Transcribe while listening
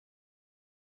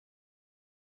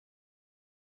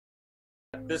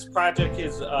This project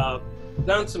has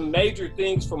done some major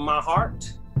things for my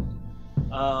heart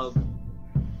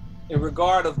in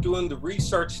regard of doing the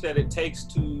research that it takes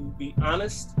to be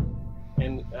honest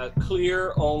and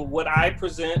clear on what I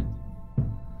present.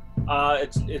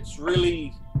 It's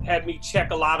really had me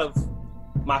check a lot of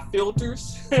my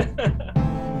filters, but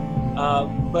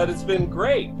it's been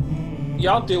great.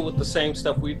 Y'all deal with the same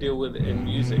stuff we deal with in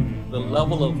music. The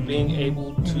level of being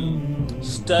able to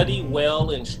study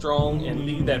well and strong and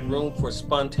leave that room for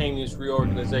spontaneous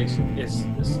reorganization.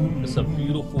 It's a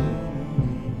beautiful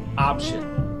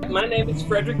option. My name is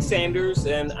Frederick Sanders,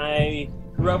 and I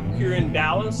grew up here in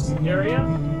Dallas area.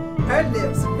 Her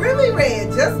lips really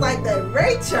red, just like that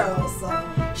Ray Charles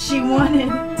song. She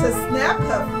wanted to snap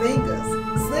her fingers,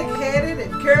 slick-headed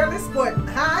and curly, sporting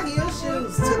high-heel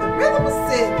shoes to the rhythm of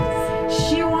cities.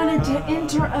 She wanted to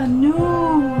enter a new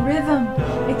rhythm,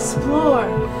 explore.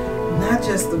 Not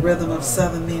just the rhythm of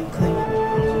Southern men clinging.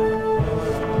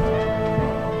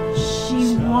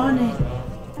 She wanted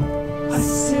a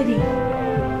city.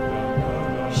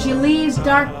 She leaves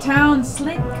dark town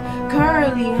slick,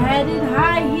 curly-headed,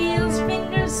 high heels,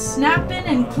 fingers snapping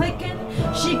and clicking.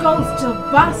 She goes to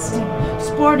Boston,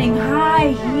 sporting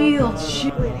high-heeled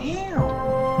shoes. With him,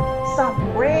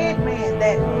 some red man,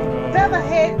 that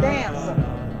featherhead dancer.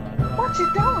 What you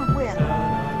doing with him?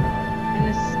 And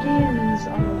the skins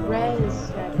on the res.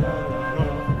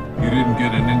 You didn't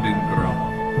get an Indian girl,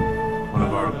 one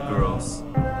of our girls.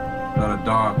 Not a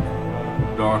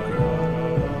darker,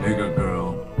 bigger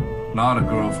girl. Not a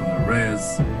girl from the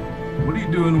res. What are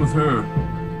you doing with her?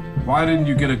 Why didn't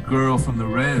you get a girl from the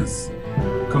res?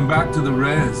 Come back to the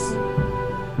res.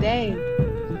 They,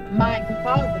 my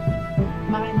father,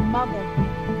 my mother,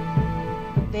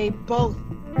 they both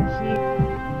here.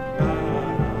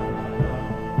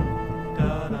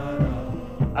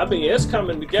 I mean, it's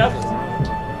coming together.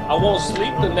 I won't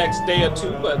sleep the next day or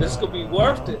two, but it's gonna be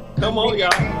worth it. Come on, y'all.